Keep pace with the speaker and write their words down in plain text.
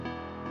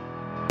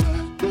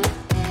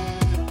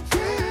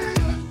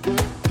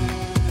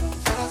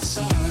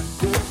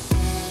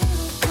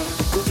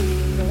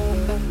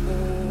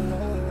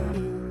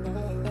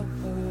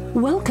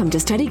Welcome to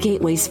Study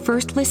Gateway's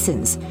First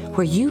Listens,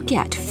 where you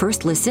get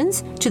first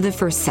listens to the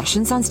first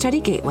sessions on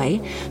Study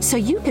Gateway so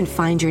you can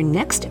find your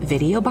next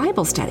video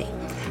Bible study.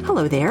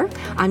 Hello there,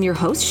 I'm your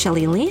host,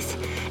 Shelley Leith,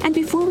 and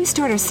before we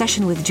start our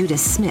session with Judah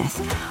Smith,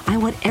 I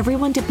want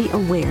everyone to be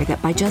aware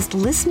that by just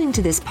listening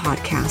to this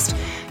podcast,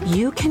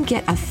 you can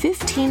get a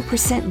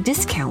 15%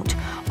 discount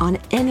on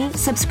any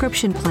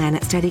subscription plan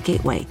at Study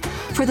Gateway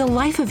for the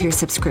life of your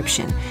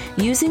subscription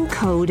using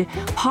code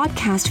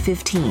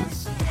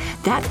PODCAST15.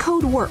 That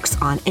code works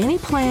on any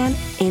plan,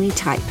 any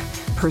type,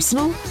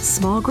 personal,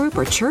 small group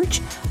or church,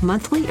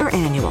 monthly or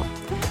annual.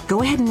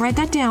 Go ahead and write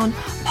that down,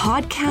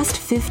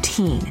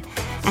 PODCAST15.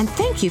 And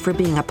thank you for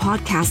being a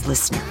podcast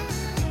listener.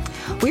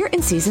 We're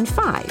in Season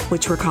 5,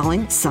 which we're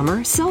calling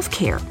Summer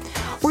Self-Care.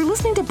 We're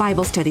listening to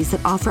Bible studies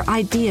that offer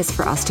ideas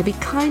for us to be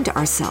kind to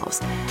ourselves,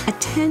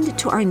 attend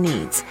to our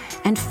needs,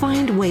 and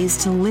find ways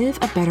to live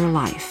a better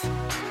life.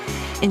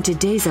 In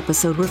today's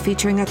episode, we're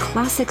featuring a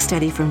classic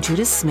study from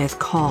Judah Smith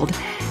called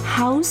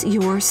How's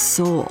Your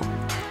Soul?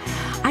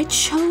 I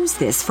chose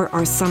this for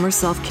our summer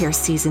self-care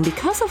season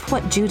because of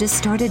what Judah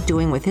started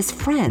doing with his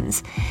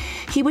friends.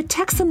 He would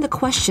text them the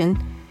question,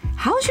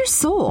 how's your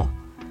soul?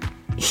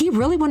 He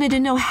really wanted to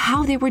know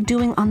how they were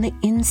doing on the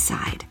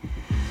inside.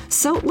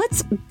 So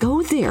let's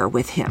go there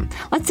with him.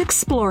 Let's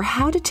explore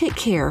how to take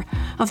care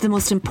of the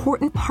most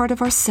important part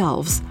of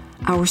ourselves,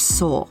 our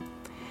soul.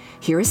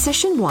 Here is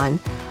session 1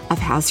 of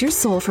How's Your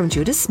Soul from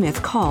Judah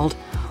Smith called,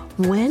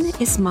 When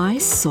is My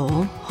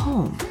Soul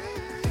Home?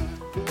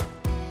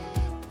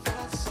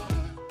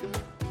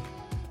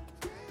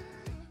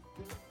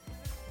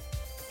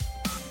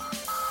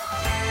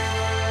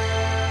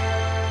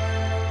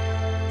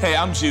 Hey,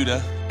 I'm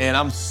Judah, and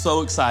I'm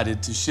so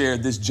excited to share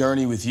this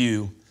journey with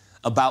you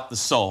about the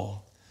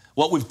soul.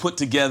 What we've put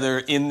together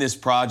in this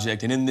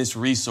project and in this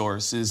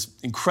resource is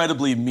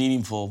incredibly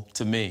meaningful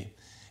to me.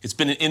 It's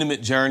been an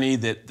intimate journey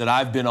that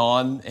I've been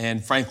on,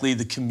 and frankly,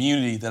 the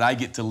community that I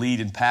get to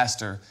lead and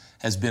pastor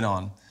has been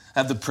on. I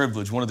have the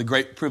privilege, one of the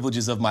great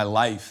privileges of my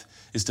life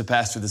is to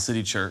pastor the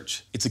City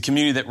Church. It's a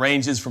community that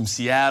ranges from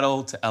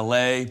Seattle to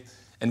LA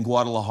and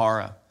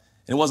Guadalajara.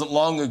 And it wasn't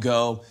long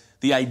ago,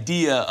 the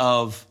idea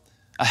of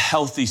a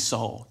healthy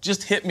soul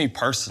just hit me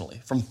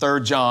personally from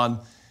 3 John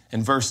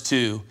and verse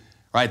 2,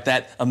 right?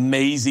 That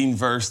amazing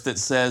verse that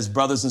says,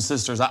 brothers and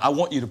sisters, I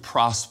want you to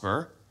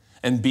prosper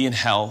and be in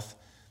health,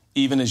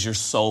 even as your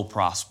soul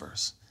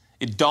prospers.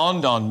 It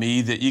dawned on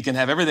me that you can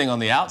have everything on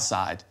the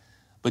outside,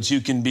 but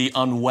you can be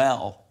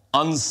unwell,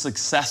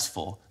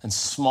 unsuccessful, and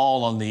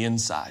small on the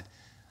inside.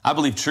 I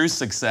believe true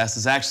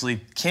success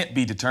can't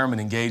be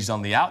determined and gauged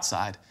on the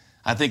outside.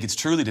 I think it's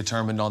truly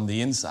determined on the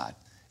inside.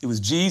 It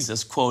was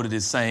Jesus quoted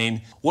as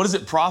saying, what does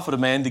it profit a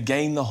man to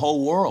gain the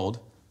whole world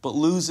but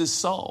lose his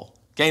soul?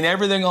 Gain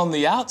everything on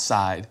the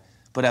outside,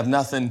 but have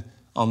nothing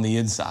on the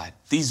inside.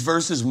 These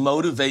verses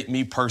motivate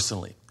me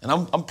personally. And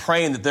I'm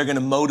praying that they're going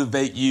to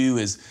motivate you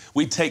as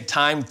we take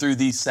time through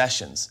these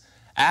sessions,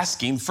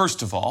 asking,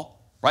 first of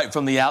all, right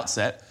from the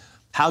outset,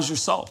 how's your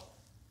soul?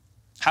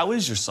 How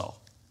is your soul?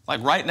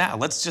 Like right now,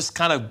 let's just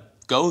kind of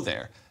go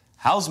there.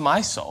 How's my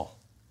soul?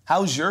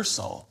 How's your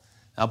soul?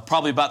 Now,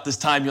 probably about this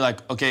time, you're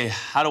like, okay,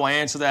 how do I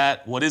answer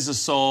that? What is a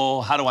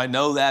soul? How do I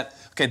know that?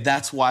 Okay,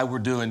 that's why we're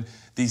doing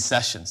these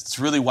sessions. It's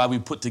really why we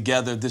put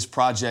together this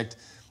project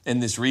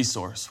and this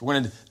resource. We're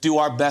going to do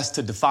our best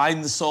to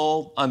define the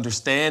soul,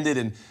 understand it,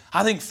 and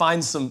I think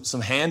find some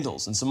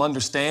handles and some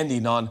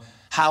understanding on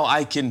how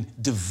I can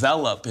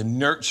develop and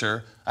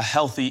nurture a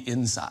healthy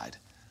inside.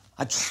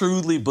 I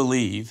truly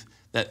believe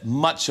that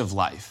much of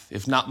life,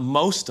 if not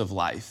most of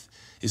life,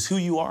 is who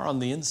you are on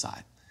the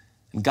inside.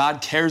 And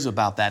God cares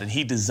about that, and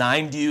He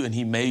designed you and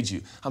He made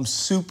you. I'm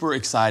super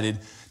excited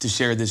to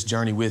share this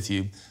journey with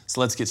you.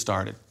 So let's get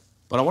started.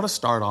 But I want to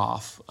start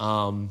off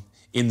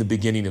in the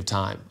beginning of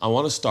time. I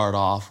want to start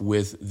off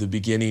with the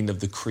beginning of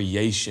the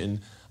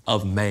creation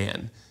of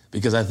man,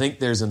 because I think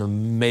there's an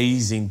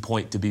amazing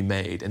point to be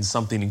made and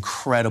something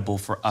incredible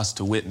for us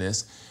to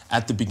witness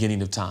at the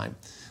beginning of time.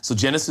 So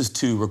Genesis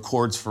 2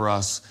 records for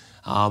us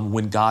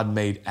when God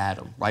made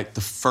Adam, right?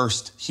 The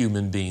first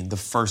human being, the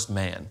first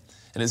man.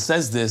 And it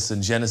says this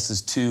in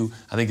Genesis 2,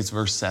 I think it's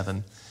verse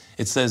 7.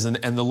 It says,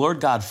 and the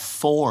Lord God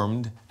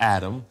formed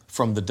Adam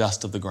from the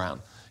dust of the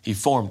ground. He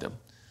formed him.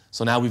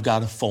 So now we've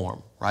got a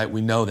form, right?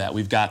 We know that.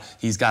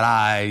 He's got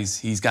eyes,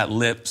 he's got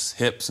lips,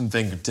 hips, and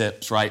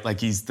fingertips, right? Like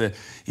he's the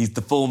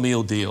full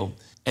meal deal.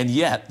 And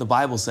yet the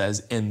Bible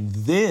says, and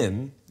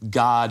then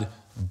God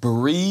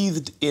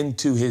breathed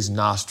into his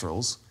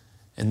nostrils,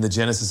 and the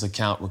Genesis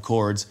account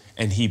records,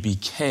 and he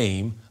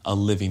became a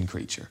living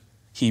creature.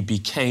 He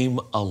became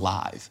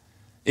alive.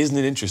 Isn't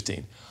it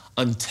interesting?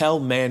 Until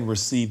man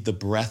received the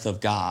breath of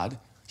God,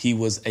 he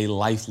was a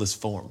lifeless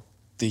form.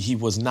 He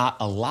was not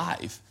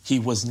alive. He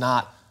was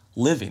not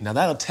living. Now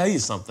that'll tell you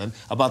something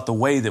about the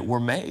way that we're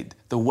made.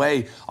 The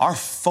way our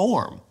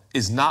form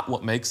is not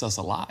what makes us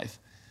alive.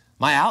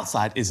 My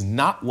outside is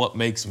not what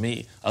makes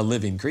me a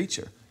living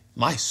creature.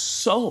 My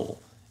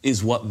soul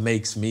is what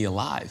makes me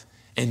alive.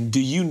 And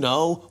do you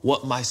know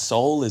what my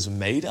soul is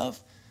made of?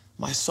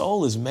 my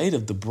soul is made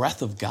of the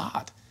breath of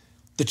God.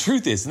 The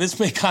truth is, and this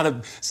may kind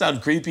of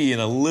sound creepy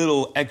and a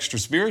little extra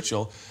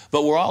spiritual,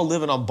 but we're all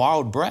living on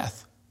borrowed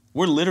breath.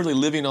 We're literally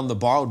living on the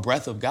borrowed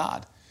breath of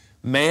God.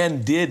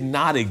 Man did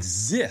not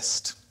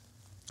exist.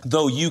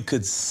 Though you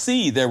could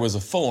see there was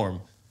a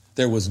form,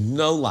 there was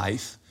no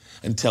life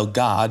until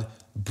God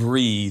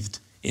breathed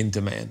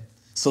into man.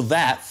 So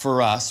that,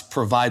 for us,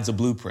 provides a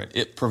blueprint.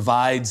 It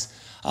provides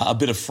a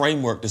bit of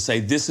framework to say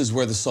this is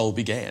where the soul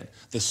began.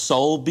 The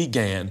soul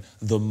began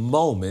the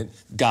moment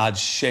God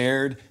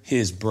shared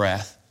his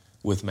breath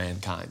with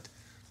mankind.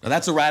 Now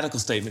that's a radical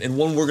statement and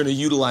one we're going to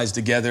utilize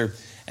together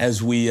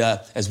as we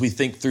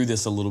think through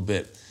this a little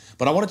bit.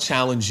 But I want to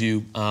challenge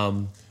you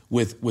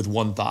with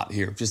one thought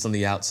here, just on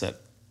the outset.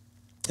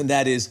 And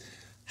that is,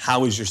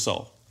 how is your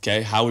soul?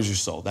 Okay, how is your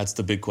soul? That's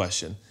the big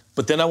question.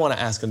 But then I want to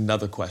ask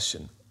another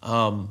question.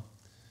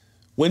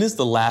 When is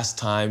the last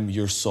time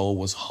your soul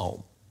was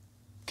home?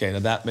 Okay, now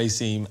that may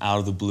seem out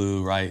of the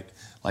blue, right?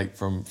 Like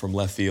from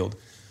left field.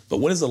 But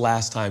when is the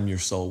last time your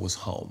soul was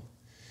home?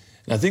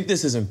 And I think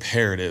this is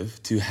imperative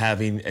to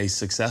having a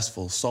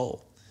successful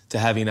soul, to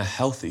having a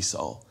healthy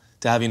soul,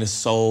 to having a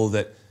soul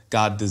that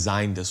God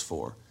designed us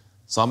for.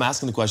 So I'm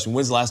asking the question,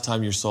 when's the last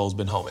time your soul's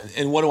been home?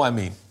 And what do I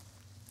mean?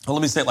 Well,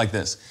 let me say it like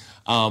this.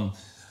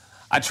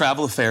 I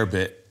travel a fair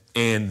bit.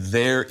 And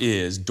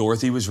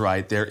Dorothy was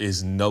right, there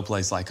is no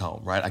place like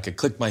home, right? I could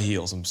click my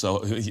heels. And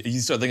so you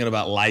start thinking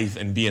about life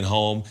and being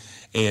home.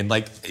 And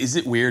like, is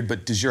it weird,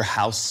 but does your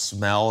house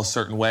smell a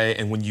certain way?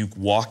 And when you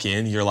walk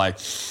in, you're like,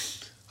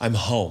 I'm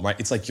home, right?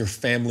 It's like your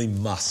family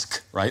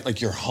musk, right? Like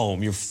you're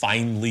home, you're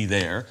finally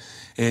there.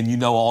 And you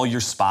know all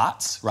your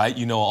spots, right?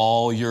 You know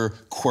all your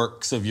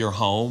quirks of your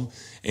home.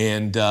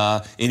 And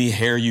any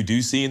hair you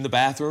do see in the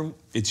bathroom,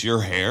 it's your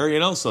hair,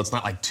 so it's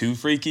not like too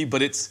freaky, but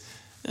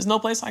there's no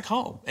place like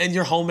home. And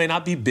your home may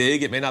not be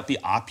big, it may not be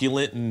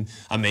opulent and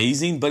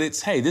amazing, but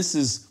it's, hey, this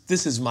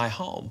is my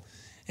home.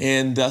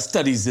 And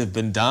studies have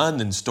been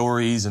done and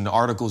stories and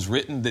articles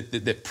written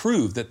that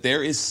prove that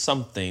there is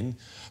something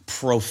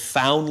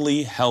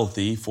profoundly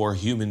healthy for a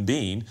human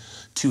being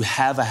to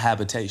have a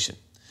habitation,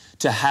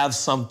 to have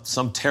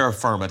some terra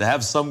firma, to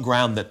have some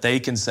ground that they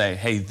can say,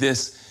 hey,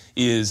 this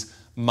is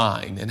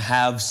mine, and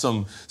have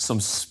some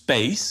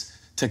space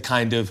to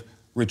kind of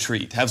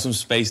retreat, have some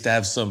space to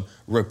have some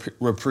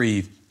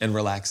reprieve and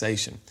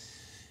relaxation.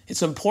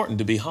 It's important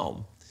to be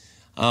home.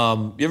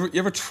 You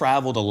ever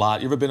traveled a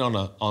lot? You ever been on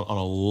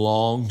a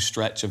long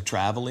stretch of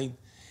traveling,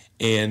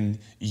 and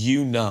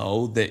you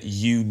know that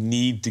you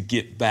need to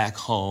get back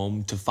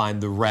home to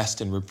find the rest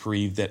and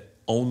reprieve that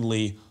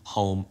only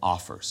home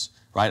offers,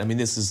 right? I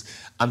mean,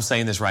 I'm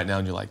saying this right now,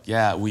 and you're like,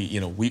 yeah,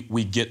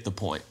 we get the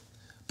point.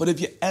 But have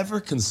you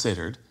ever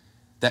considered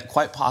that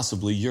quite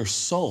possibly your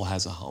soul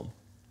has a home?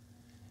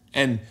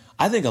 And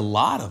I think a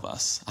lot of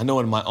us, I know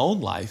in my own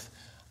life,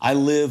 I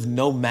live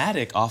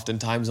nomadic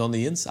oftentimes on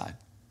the inside.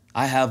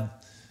 I have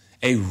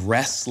a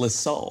restless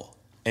soul,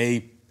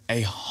 a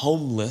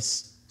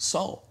homeless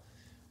soul.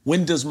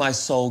 When does my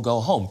soul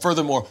go home?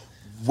 Furthermore,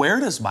 where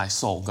does my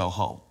soul go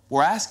home?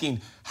 We're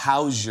asking,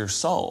 how's your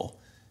soul?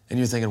 And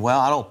you're thinking, well,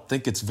 I don't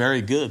think it's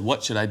very good.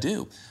 What should I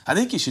do? I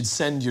think you should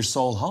send your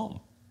soul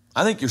home.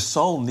 I think your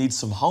soul needs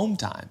some home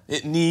time.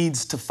 It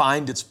needs to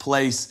find its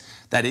place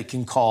that it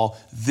can call,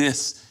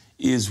 this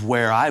is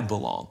where I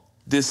belong.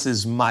 This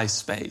is my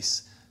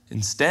space.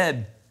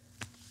 Instead,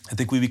 I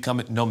think we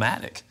become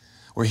nomadic.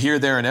 We're here,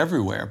 there, and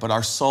everywhere, but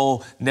our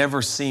soul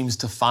never seems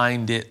to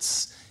find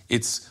its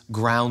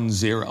ground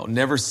zero,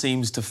 never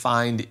seems to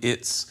find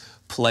its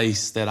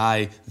place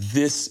that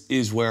this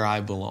is where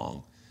I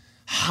belong.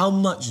 How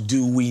much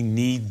do we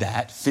need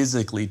that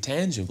physically,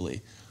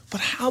 tangibly?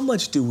 But how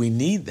much do we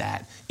need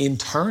that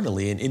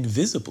internally and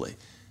invisibly?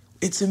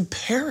 It's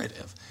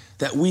imperative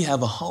that we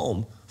have a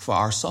home for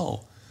our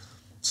soul.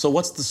 So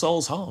what's the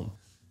soul's home?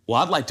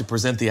 Well, I'd like to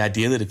present the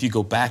idea that if you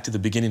go back to the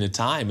beginning of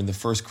time in the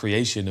first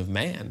creation of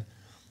man,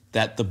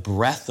 that the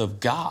breath of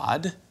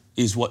God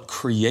is what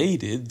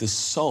created the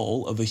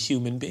soul of a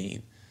human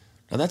being.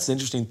 Now that's an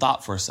interesting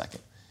thought for a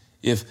second.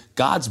 If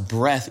God's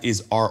breath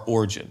is our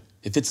origin,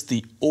 if it's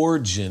the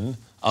origin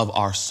of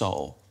our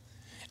soul,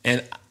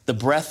 and the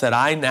breath that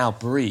I now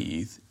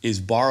breathe is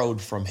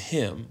borrowed from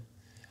Him,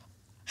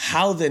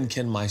 how then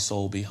can my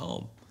soul be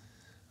home?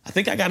 I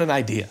think I got an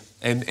idea,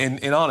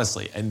 and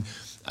honestly, and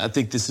I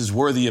think this is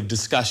worthy of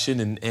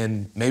discussion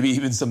and maybe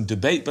even some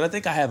debate, but I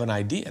think I have an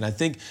idea, and I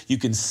think you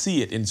can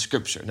see it in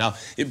Scripture. Now,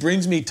 it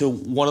brings me to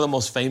one of the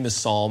most famous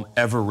psalms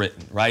ever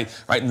written, right?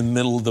 Right in the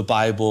middle of the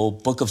Bible,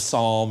 book of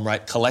Psalm,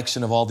 right?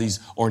 Collection of all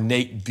these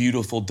ornate,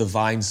 beautiful,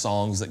 divine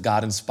songs that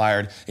God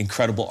inspired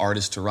incredible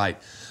artists to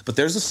write. But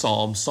there's a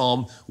psalm,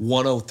 Psalm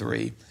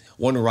 103.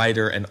 One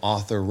writer and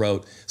author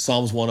wrote,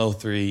 Psalms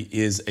 103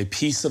 is a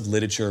piece of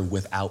literature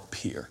without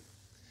peer.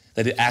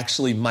 That it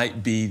actually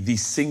might be the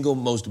single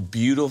most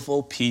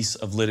beautiful piece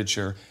of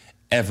literature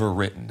ever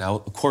written. Now,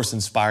 of course,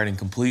 inspired and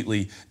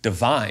completely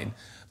divine,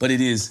 but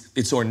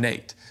it's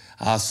ornate.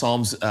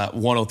 Psalms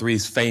 103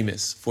 is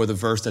famous for the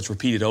verse that's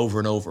repeated over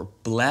and over.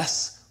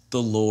 Bless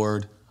the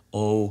Lord,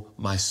 O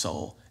my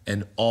soul,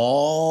 and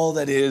all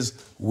that is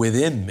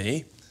within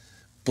me,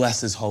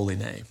 bless his holy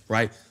name,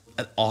 right?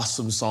 An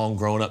awesome song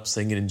growing up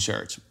singing in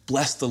church.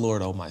 Bless the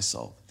Lord, oh my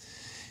soul.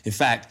 In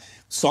fact,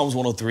 Psalms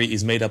 103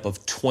 is made up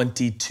of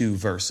 22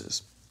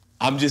 verses.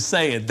 I'm just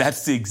saying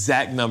that's the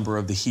exact number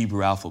of the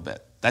Hebrew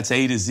alphabet. That's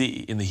A to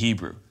Z in the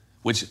Hebrew,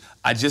 which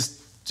I'm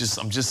just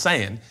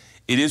saying,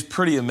 it is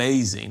pretty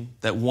amazing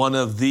that one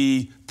of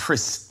the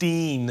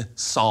pristine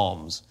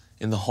Psalms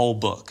in the whole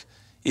book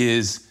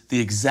is the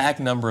exact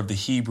number of the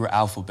Hebrew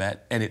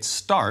alphabet. And it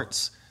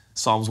starts,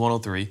 Psalms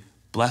 103,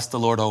 bless the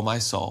Lord, O my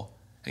soul.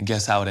 And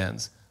guess how it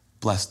ends?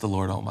 Bless the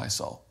Lord, O my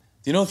soul.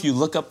 Do you know if you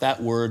look up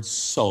that word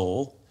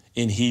soul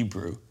in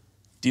Hebrew,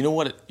 do you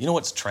know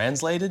what's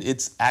translated?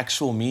 Its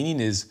actual meaning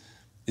is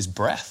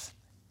breath.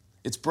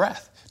 It's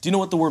breath. Do you know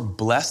what the word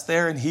bless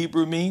there in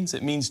Hebrew means?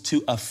 It means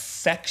to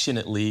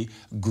affectionately,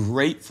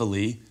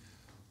 gratefully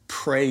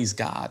praise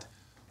God.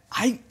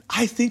 I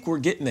think we're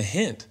getting a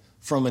hint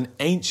from an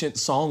ancient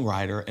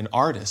songwriter and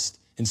artist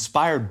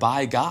inspired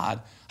by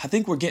God. I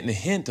think we're getting a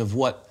hint of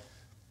what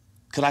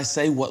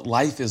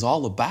life is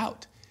all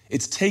about.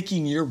 It's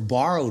taking your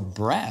borrowed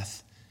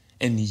breath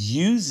and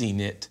using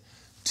it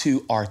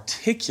to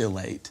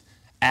articulate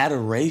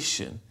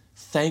adoration,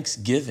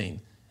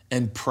 thanksgiving,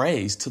 and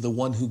praise to the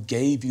one who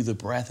gave you the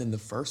breath in the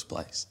first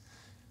place.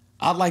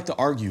 I'd like to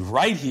argue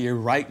right here,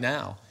 right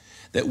now,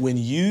 that when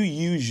you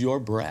use your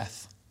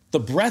breath, the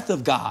breath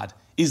of God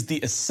is the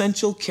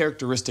essential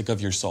characteristic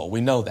of your soul. We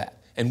know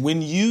that. And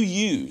when you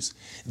use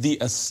the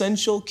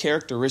essential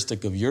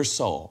characteristic of your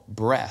soul,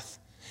 breath,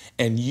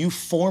 and you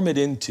form it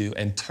into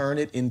and turn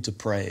it into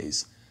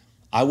praise,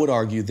 I would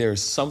argue there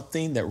is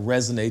something that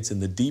resonates in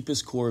the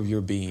deepest core of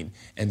your being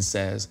and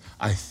says,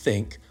 I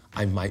think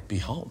I might be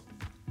home.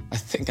 I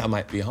think I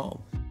might be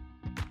home.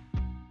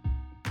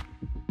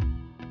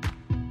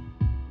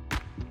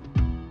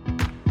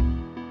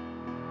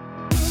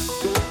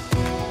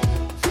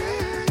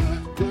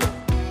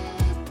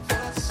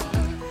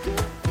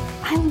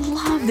 I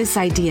love this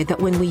idea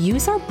that when we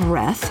use our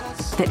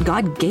breath that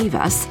God gave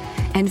us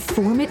and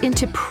form it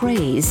into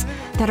praise,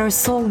 that our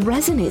soul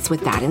resonates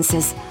with that and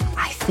says,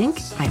 I think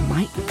I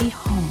might be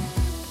home.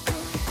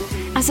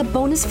 As a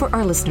bonus for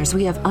our listeners,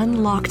 we have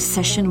unlocked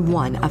session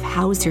 1 of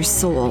How's Your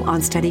Soul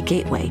on Study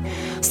Gateway,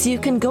 so you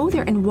can go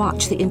there and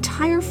watch the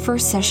entire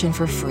first session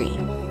for free.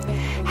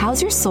 How's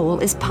Your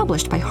Soul is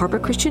published by Harper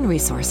Christian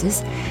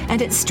Resources,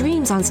 and it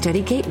streams on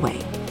Study Gateway.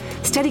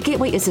 Study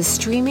Gateway is a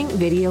streaming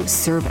video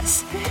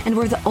service, and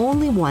we're the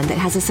only one that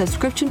has a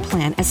subscription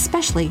plan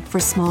especially for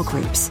small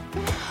groups.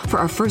 For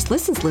our First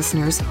Listens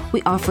listeners,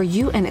 we offer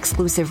you an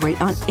exclusive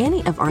rate on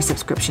any of our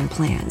subscription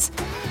plans.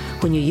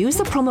 When you use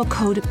the promo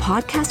code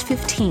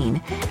PODCAST15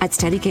 at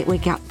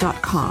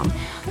studygateway.com,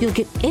 you'll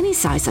get any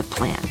size of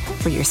plan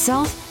for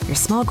yourself, your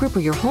small group, or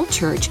your whole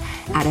church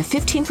at a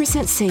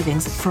 15%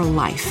 savings for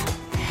life.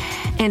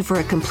 And for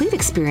a complete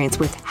experience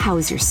with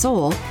How's Your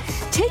Soul,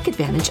 take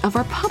advantage of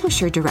our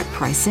publisher direct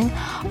pricing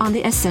on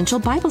the Essential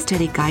Bible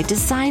Study Guide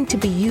designed to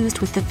be used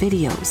with the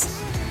videos.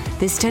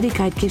 This study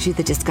guide gives you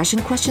the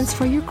discussion questions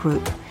for your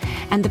group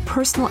and the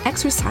personal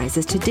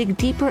exercises to dig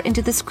deeper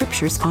into the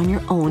scriptures on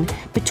your own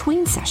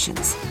between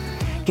sessions.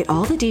 Get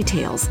all the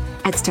details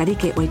at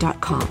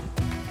studygateway.com.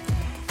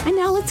 And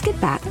now let's get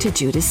back to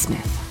Judah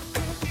Smith.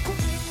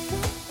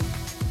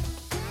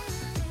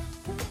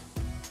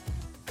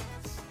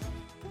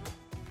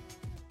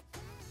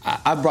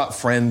 I've brought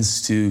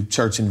friends to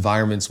church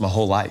environments my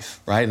whole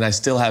life, right? And I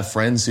still have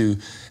friends who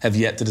have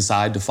yet to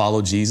decide to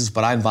follow Jesus,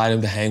 but I invite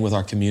them to hang with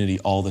our community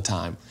all the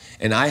time.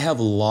 And I have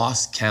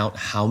lost count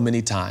how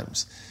many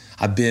times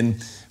I've been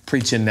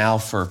preaching now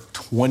for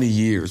 20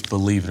 years,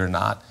 believe it or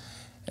not.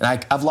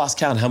 And I've lost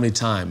count how many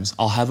times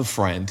I'll have a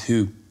friend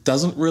who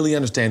doesn't really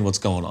understand what's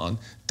going on,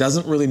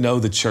 doesn't really know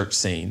the church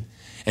scene,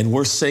 and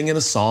we're singing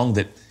a song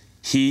that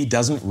he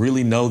doesn't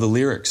really know the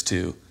lyrics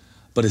to,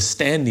 but is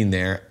standing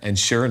there, and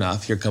sure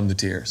enough, here come the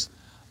tears.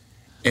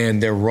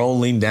 And they're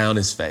rolling down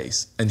his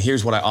face. And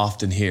here's what I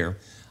often hear.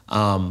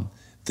 The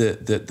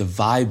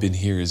vibe in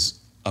here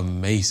is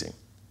amazing.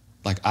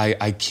 Like,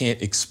 I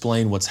can't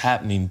explain what's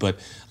happening, but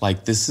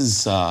like, this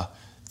is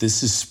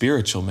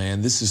spiritual,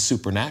 man. This is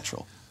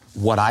supernatural.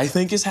 What I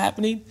think is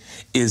happening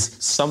is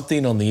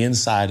something on the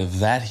inside of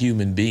that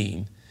human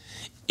being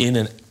in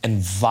an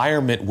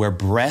environment where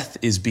breath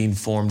is being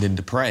formed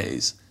into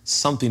praise.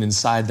 Something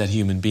inside that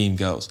human being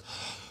goes,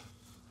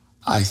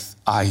 I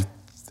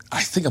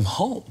think I'm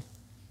home.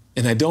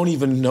 And I don't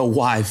even know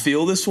why I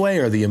feel this way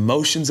or the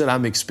emotions that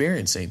I'm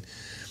experiencing.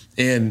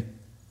 And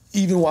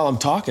even while I'm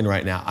talking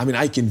right now, I mean,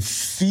 I can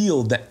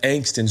feel the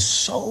angst in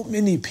so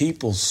many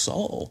people's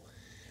soul.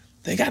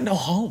 They got no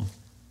home.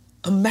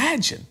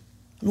 Imagine.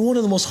 I mean, one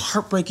of the most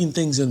heartbreaking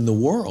things in the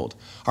world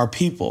are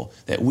people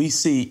that we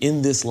see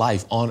in this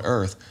life on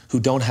earth who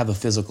don't have a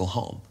physical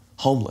home,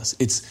 homeless.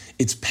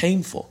 It's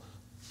painful.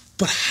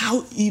 But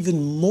how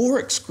even more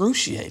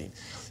excruciating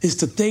is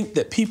to think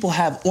that people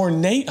have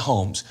ornate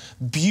homes,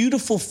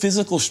 beautiful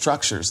physical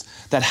structures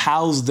that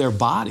house their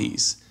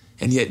bodies,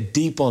 and yet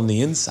deep on the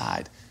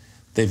inside,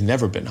 they've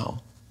never been home.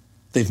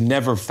 They've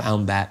never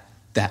found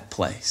that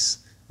place.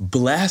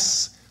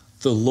 Bless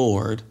the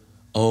Lord,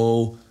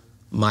 O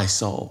my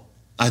soul.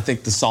 I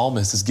think the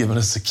psalmist has given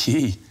us a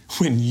key.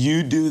 When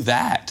you do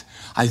that,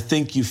 I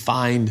think you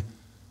find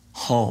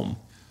home.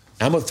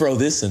 I'm going to throw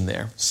this in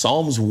there.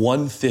 Psalms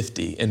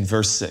 150 and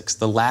verse 6,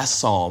 the last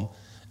psalm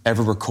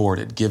ever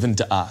recorded, given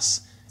to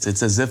us.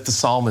 It's as if the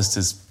psalmist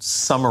is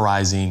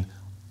summarizing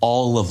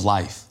all of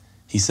life.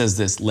 He says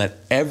this, let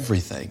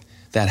everything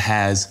that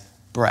has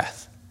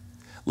breath,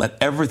 let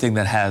everything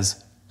that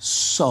has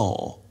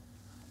soul,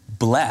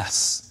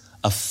 bless,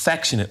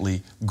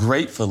 affectionately,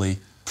 gratefully,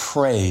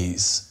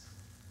 praise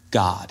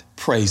God,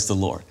 praise the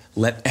Lord.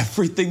 Let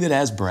everything that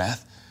has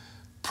breath,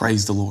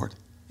 praise the Lord.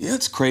 Yeah,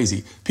 it's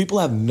crazy. People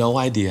have no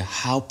idea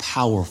how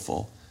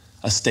powerful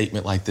a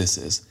statement like this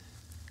is.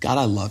 God,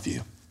 I love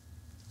you.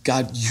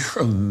 God,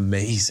 you're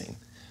amazing.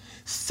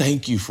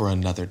 Thank you for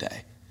another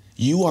day.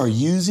 You are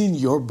using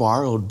your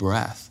borrowed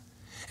breath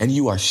and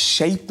you are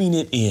shaping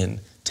it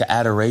in to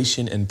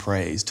adoration and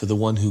praise to the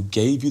one who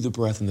gave you the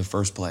breath in the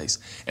first place.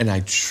 And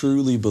I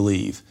truly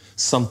believe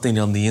something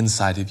on the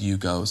inside of you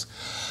goes,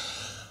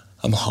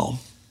 I'm home.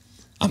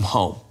 I'm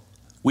home.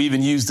 We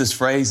even use this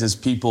phrase as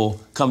people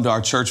come to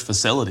our church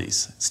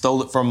facilities.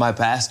 Stole it from my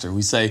pastor.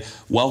 We say,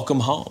 welcome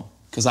home.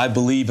 Because I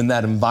believe in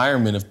that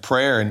environment of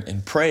prayer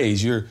and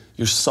praise, your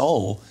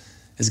soul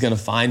is going to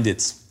find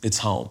its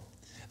home.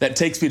 That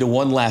takes me to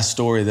one last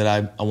story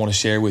that I want to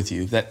share with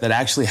you that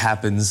actually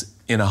happens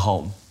in a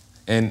home.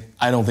 And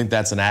I don't think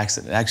that's an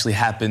accident. It actually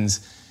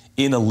happens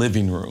in a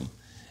living room.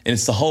 And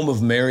it's the home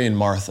of Mary and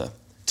Martha,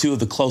 two of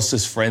the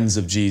closest friends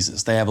of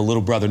Jesus. They have a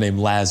little brother named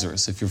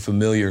Lazarus, if you're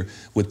familiar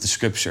with the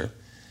scripture.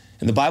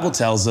 And the Bible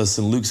tells us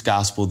in Luke's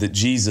gospel that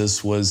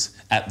Jesus was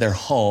at their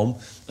home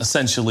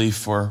essentially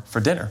for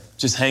dinner,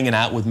 just hanging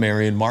out with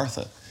Mary and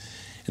Martha.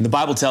 And the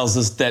Bible tells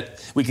us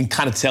that we can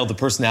kind of tell the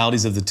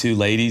personalities of the two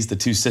ladies, the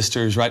two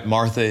sisters, right?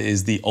 Martha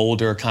is the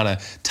older, kind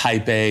of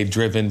type A,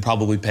 driven,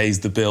 probably pays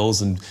the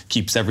bills and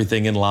keeps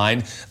everything in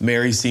line.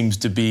 Mary seems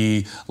to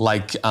be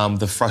like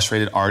the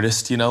frustrated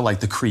artist, like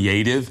the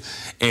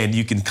creative. And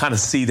you can kind of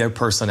see their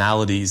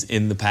personalities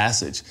in the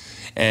passage.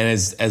 And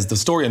as the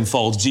story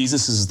unfolds,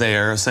 Jesus is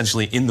there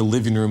essentially in the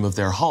living room of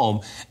their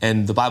home.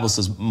 And the Bible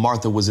says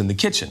Martha was in the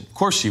kitchen. Of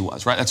course she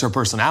was, right? That's her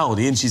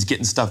personality. And she's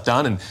getting stuff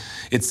done. And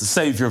it's the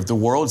Savior of the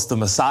world. It's the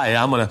Messiah.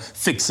 I'm going to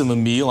fix him a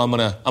meal. I'm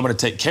going to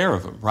take care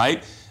of him,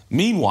 right?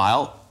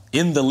 Meanwhile,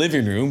 in the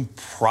living room,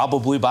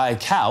 probably by a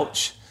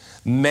couch,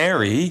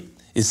 Mary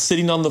is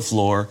sitting on the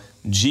floor.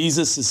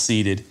 Jesus is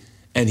seated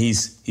and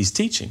he's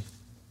teaching.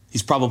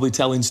 He's probably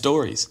telling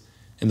stories.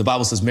 And the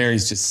Bible says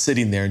Mary's just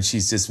sitting there and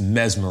she's just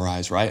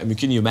mesmerized, right? I mean,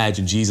 can you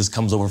imagine Jesus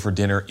comes over for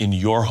dinner in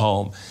your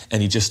home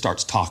and he just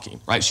starts talking,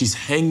 right? She's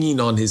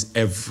hanging on his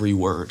every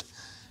word.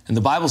 And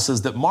the Bible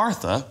says that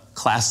Martha,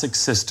 classic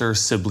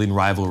sister-sibling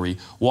rivalry,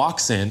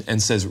 walks in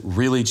and says,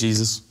 really,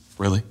 Jesus?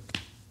 Really?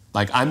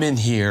 Like, I'm in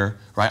here,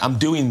 right? I'm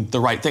doing the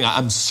right thing.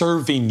 I'm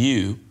serving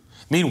you.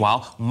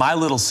 Meanwhile, my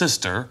little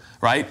sister,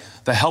 right,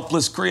 the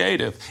helpless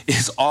creative,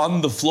 is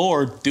on the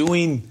floor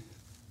doing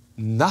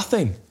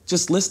nothing.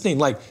 Just listening,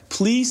 like,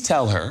 please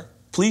tell her,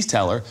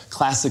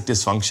 classic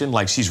dysfunction,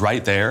 like she's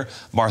right there.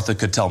 Martha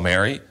could tell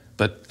Mary,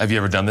 but have you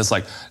ever done this?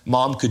 Like,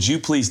 Mom, could you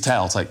please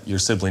tell? It's like, your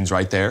sibling's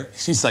right there.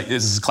 She's like,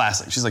 this is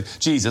classic. She's like,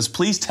 Jesus,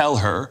 please tell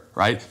her,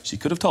 right? She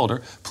could have told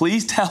her,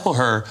 please tell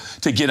her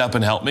to get up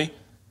and help me.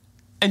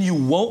 And you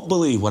won't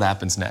believe what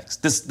happens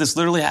next. This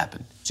literally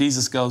happened.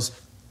 Jesus goes,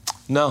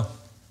 no,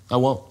 I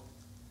won't.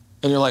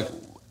 And you're like,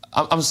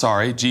 I'm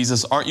sorry,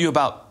 Jesus, aren't you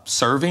about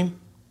serving?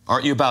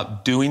 Aren't you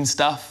about doing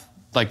stuff?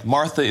 Like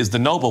Martha is the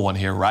noble one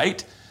here,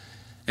 right?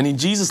 And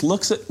Jesus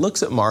looks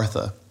at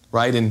Martha,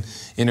 right,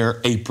 in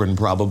her apron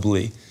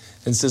probably,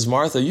 and says,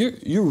 Martha,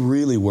 you're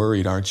really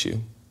worried, aren't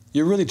you?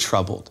 You're really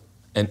troubled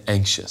and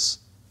anxious.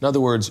 In other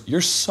words,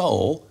 your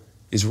soul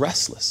is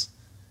restless.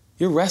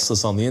 You're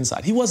restless on the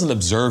inside. He wasn't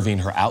observing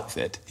her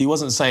outfit. He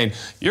wasn't saying,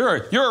 you're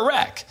a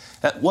wreck.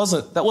 That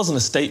wasn't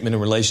a statement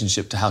in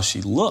relationship to how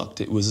she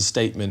looked. It was a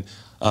statement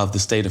of the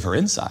state of her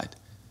inside.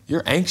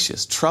 You're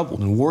anxious,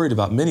 troubled, and worried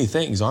about many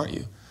things, aren't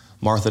you?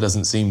 Martha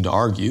doesn't seem to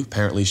argue.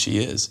 Apparently she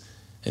is.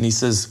 And he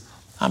says,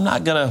 I'm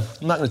not gonna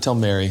tell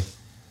Mary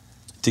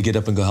to get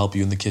up and go help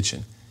you in the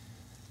kitchen.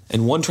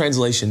 And one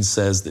translation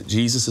says that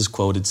Jesus is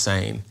quoted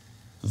saying,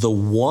 the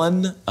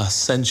one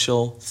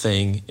essential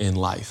thing in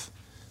life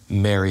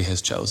Mary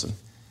has chosen,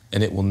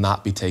 and it will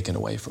not be taken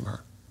away from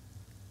her.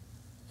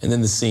 And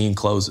then the scene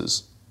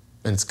closes,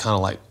 and it's kind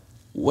of like,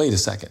 wait a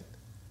second,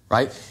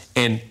 right?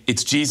 And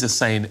it's Jesus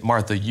saying,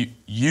 Martha,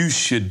 you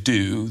should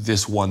do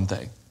this one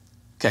thing.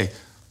 Okay,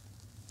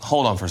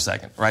 hold on for a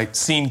second, right?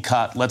 Scene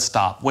cut, let's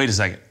stop. Wait a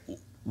second.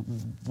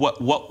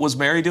 What was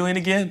Mary doing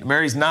again?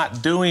 Mary's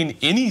not doing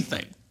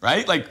anything,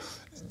 right? Like,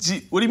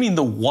 what do you mean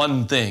the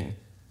one thing?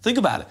 Think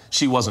about it.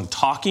 She wasn't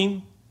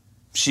talking.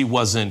 She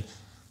wasn't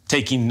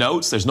taking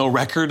notes. There's no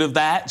record of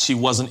that. She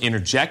wasn't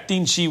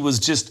interjecting. She was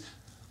just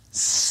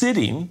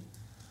sitting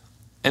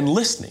and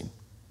listening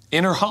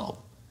in her home.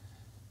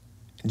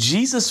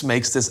 Jesus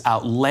makes this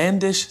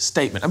outlandish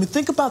statement. I mean,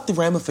 think about the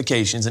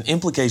ramifications and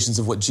implications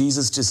of what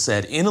Jesus just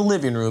said in a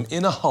living room,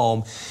 in a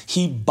home.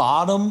 He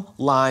bottom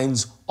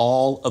lines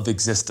all of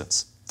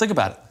existence. Think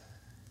about it.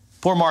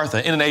 Poor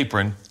Martha in an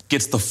apron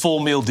gets the full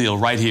meal deal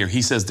right here.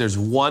 He says there's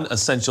one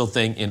essential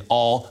thing in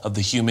all of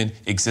the human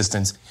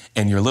existence,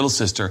 and your little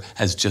sister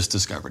has just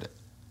discovered it.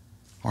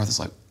 Martha's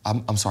like,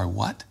 I'm sorry,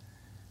 what?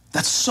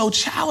 That's so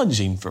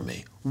challenging for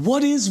me.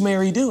 What is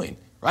Mary doing?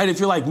 Right? If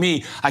you're like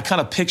me, I kind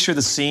of picture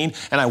the scene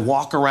and I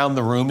walk around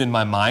the room in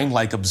my mind,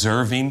 like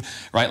observing,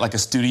 right? Like a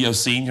studio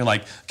scene. You're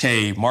like,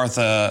 okay,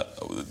 Martha,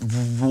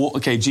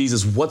 okay,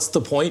 Jesus, what's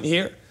the point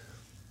here?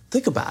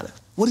 Think about it.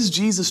 What is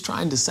Jesus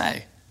trying to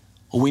say?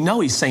 Well, we know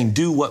he's saying,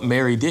 do what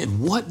Mary did.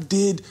 What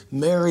did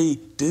Mary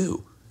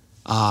do?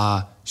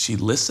 She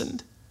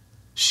listened.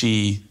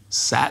 She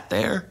sat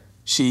there.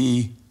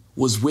 She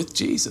was with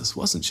Jesus,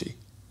 wasn't she?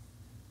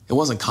 It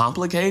wasn't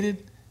complicated.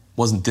 It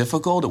wasn't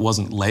difficult. It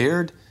wasn't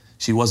layered.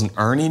 She wasn't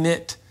earning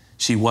it.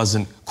 She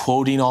wasn't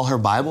quoting all her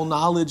Bible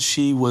knowledge.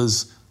 She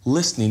was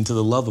listening to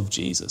the love of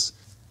Jesus.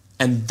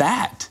 And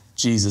that,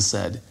 Jesus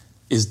said,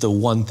 is the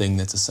one thing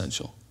that's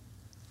essential.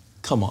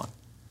 Come on.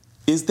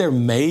 Is there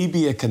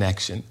maybe a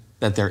connection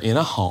that they're in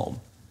a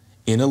home,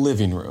 in a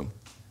living room,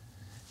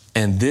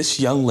 and this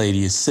young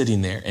lady is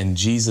sitting there and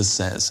Jesus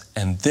says,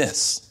 and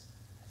this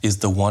is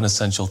the one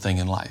essential thing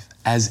in life,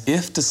 as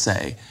if to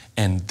say,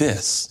 and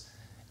this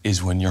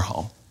is when you're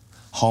home.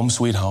 Home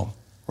sweet home,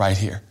 right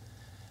here.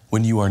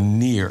 When you are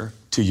near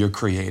to your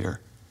Creator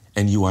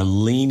and you are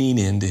leaning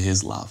into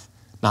his love,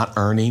 not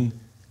earning,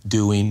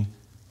 doing,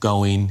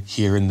 going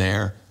here and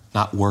there,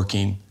 not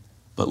working,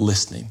 but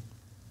listening,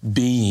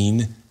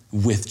 being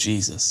with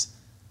Jesus,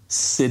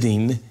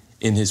 sitting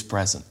in his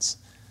presence.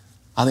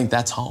 I think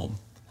that's home.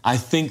 I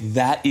think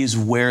that is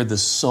where the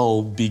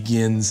soul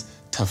begins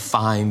to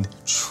find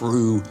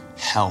true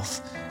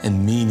health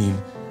and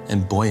meaning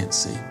and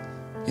buoyancy.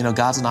 You know,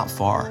 God's not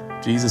far.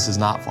 Jesus is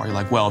not far. You're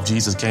like, well, if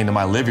Jesus came to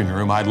my living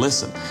room, I'd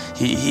listen.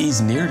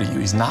 He's near to you.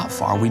 He's not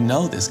far. We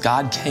know this.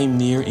 God came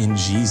near in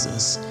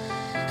Jesus,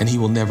 and he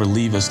will never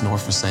leave us nor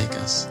forsake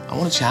us. I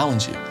want to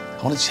challenge you.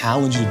 I want to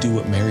challenge you to do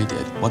what Mary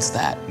did. What's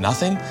that?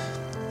 Nothing?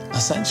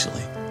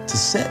 Essentially, to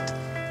sit,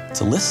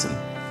 to listen,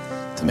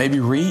 to maybe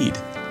read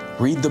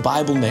the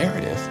Bible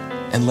narrative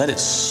and let it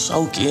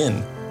soak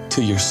in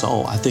to your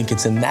soul. I think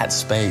it's in that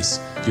space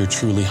you're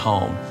truly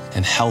home,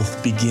 and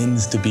health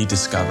begins to be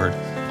discovered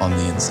on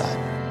the inside.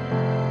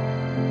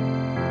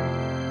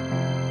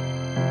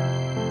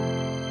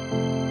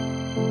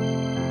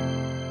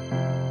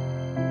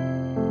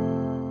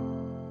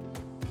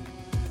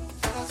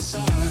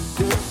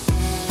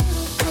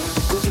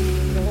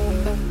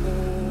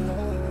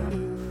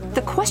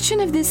 The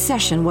question of this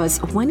session was,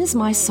 when is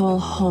my soul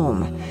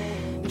home?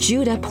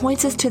 Judah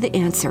points us to the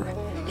answer.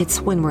 It's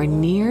when we're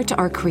near to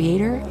our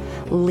Creator,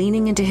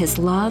 leaning into his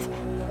love,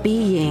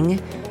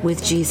 being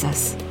with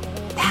Jesus.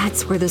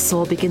 That's where the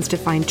soul begins to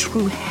find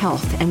true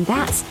health, and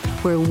that's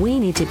where we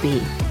need to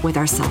be with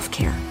our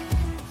self-care.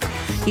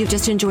 You've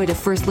just enjoyed a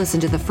first listen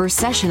to the first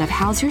session of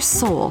How's Your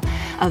Soul,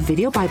 a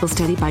video Bible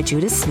study by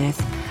Judah Smith,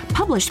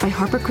 published by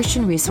Harper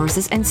Christian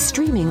Resources and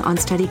streaming on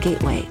Study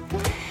Gateway.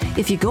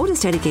 If you go to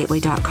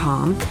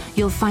studygateway.com,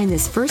 you'll find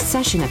this first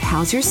session of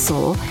How's Your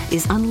Soul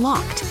is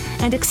unlocked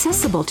and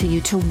accessible to you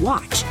to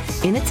watch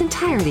in its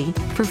entirety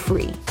for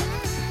free.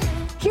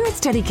 Here at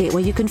Study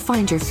Gateway, you can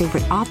find your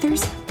favorite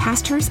authors,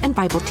 pastors, and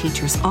Bible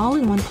teachers all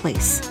in one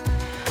place.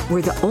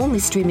 We're the only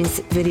streaming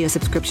video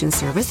subscription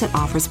service that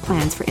offers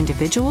plans for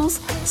individuals,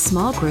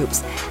 small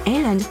groups,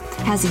 and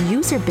has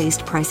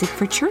user-based pricing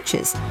for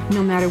churches,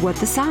 no matter what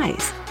the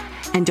size.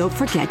 And don't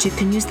forget, you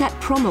can use that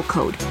promo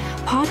code,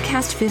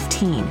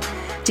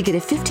 podcast15, to get a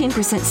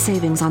 15%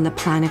 savings on the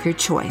plan of your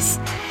choice.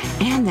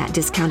 And that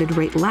discounted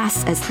rate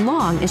lasts as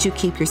long as you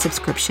keep your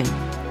subscription.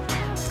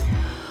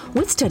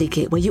 With Study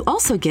Gateway, you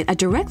also get a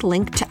direct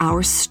link to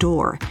our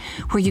store,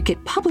 where you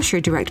get publisher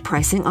direct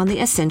pricing on the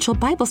Essential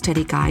Bible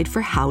Study Guide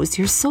for How's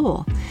Your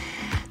Soul.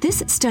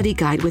 This study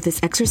guide with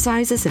its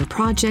exercises and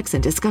projects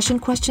and discussion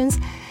questions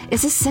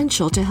is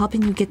essential to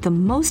helping you get the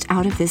most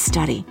out of this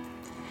study.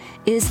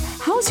 Is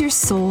How's Your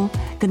Soul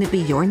going to be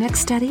your next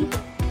study?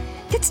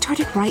 Get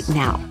started right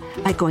now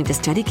by going to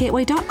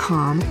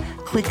studygateway.com,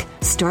 click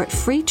Start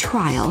Free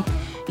Trial,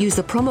 use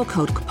the promo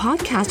code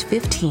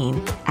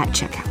podcast15 at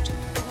checkout.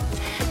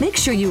 Make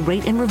sure you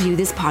rate and review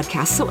this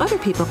podcast so other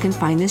people can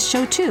find this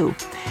show too.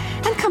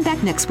 And come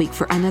back next week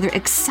for another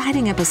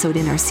exciting episode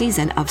in our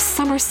season of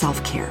Summer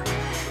Self-Care.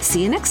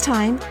 See you next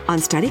time on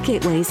Study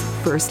Gateway's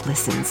First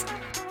Listens.